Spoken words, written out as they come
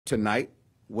Tonight,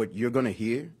 what you're going to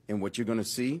hear and what you're going to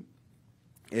see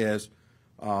is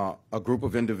a group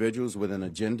of individuals with an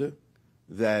agenda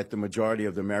that the majority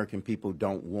of the American people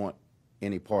don't want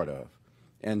any part of.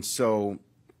 And so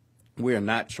we are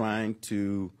not trying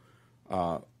to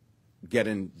get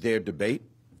in their debate.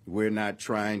 We're not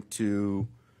trying to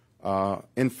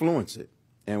influence it.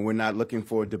 And we're not looking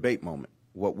for a debate moment.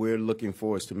 What we're looking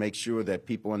for is to make sure that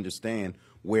people understand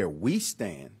where we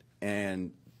stand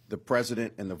and the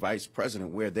president and the vice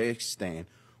president, where they stand,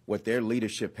 what their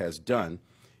leadership has done.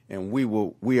 And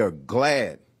we are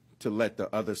glad to let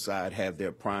the other side have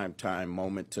their prime time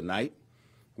moment tonight,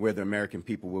 where the American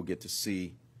people will get to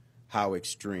see how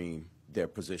extreme their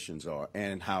positions are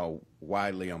and how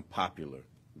widely unpopular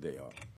they are.